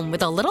your home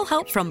with a little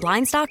help from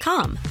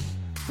Blinds.com?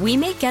 We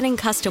make getting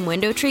custom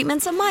window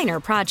treatments a minor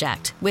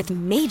project with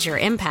major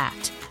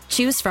impact.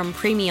 Choose from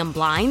premium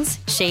blinds,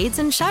 shades,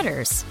 and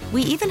shutters.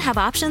 We even have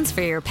options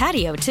for your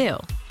patio, too.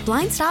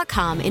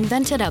 Blinds.com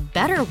invented a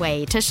better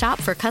way to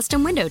shop for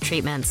custom window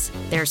treatments.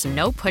 There's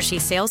no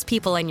pushy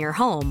salespeople in your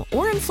home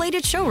or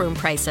inflated showroom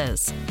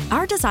prices.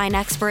 Our design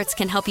experts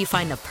can help you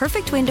find the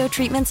perfect window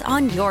treatments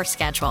on your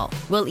schedule.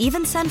 We'll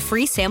even send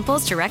free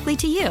samples directly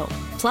to you.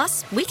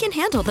 Plus, we can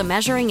handle the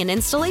measuring and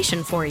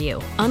installation for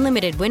you.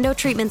 Unlimited window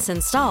treatments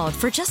installed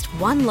for just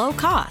one low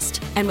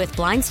cost. And with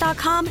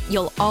Blinds.com,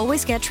 you'll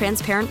always get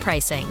transparent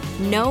pricing.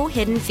 No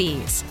hidden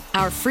fees.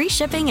 Our free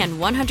shipping and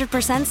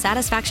 100%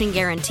 satisfaction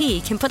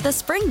guarantee can put the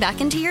spring back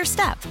into your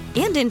step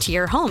and into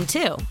your home,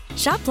 too.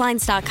 Shop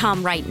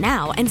Blinds.com right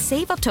now and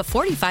save up to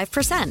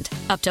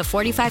 45%. Up to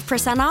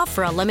 45% off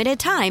for a limited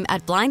time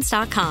at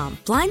Blinds.com.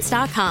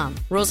 Blinds.com.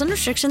 Rules and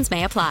restrictions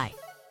may apply.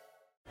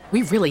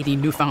 We really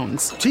need new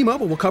phones.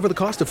 T-Mobile will cover the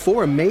cost of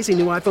 4 amazing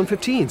new iPhone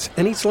 15s,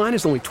 and each line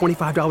is only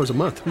 $25 a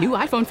month. New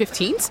iPhone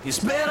 15s? It's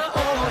better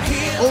over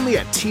here. Only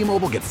at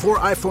T-Mobile, get 4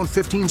 iPhone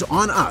 15s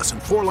on us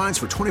and 4 lines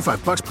for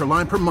 $25 per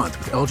line per month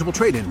with eligible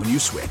trade-in when you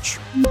switch.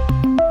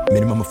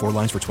 Minimum of 4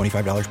 lines for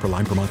 $25 per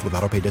line per month with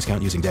autopay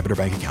discount using debit or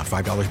bank account.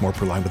 $5 more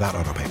per line without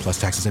autopay, plus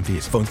taxes and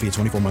fees. Phone fee at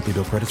 24 monthly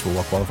bill credits for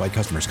well-qualified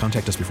customers.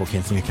 Contact us before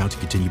canceling account to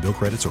continue bill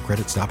credits or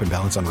credit stop and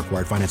balance on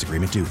required finance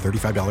agreement due.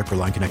 $35 per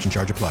line connection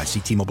charge applies. See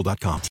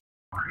T-Mobile.com.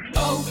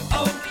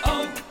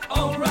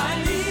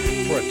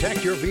 O'Reilly.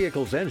 Protect your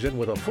vehicle's engine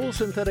with a full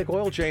synthetic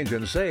oil change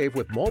and save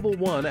with Mobil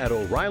 1 at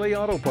O'Reilly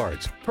Auto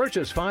Parts.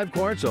 Purchase 5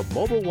 quarts of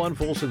Mobil 1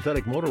 full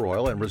synthetic motor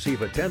oil and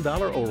receive a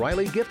 $10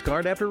 O'Reilly gift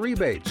card after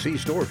rebate. See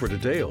store for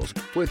details.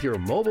 With your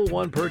Mobil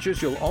 1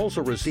 purchase, you'll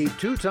also receive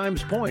 2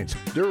 times points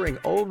during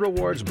O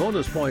Rewards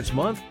Bonus Points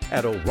Month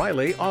at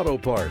O'Reilly Auto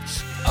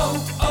Parts.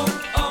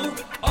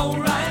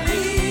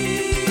 O'Reilly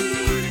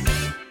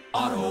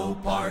Auto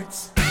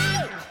Parts.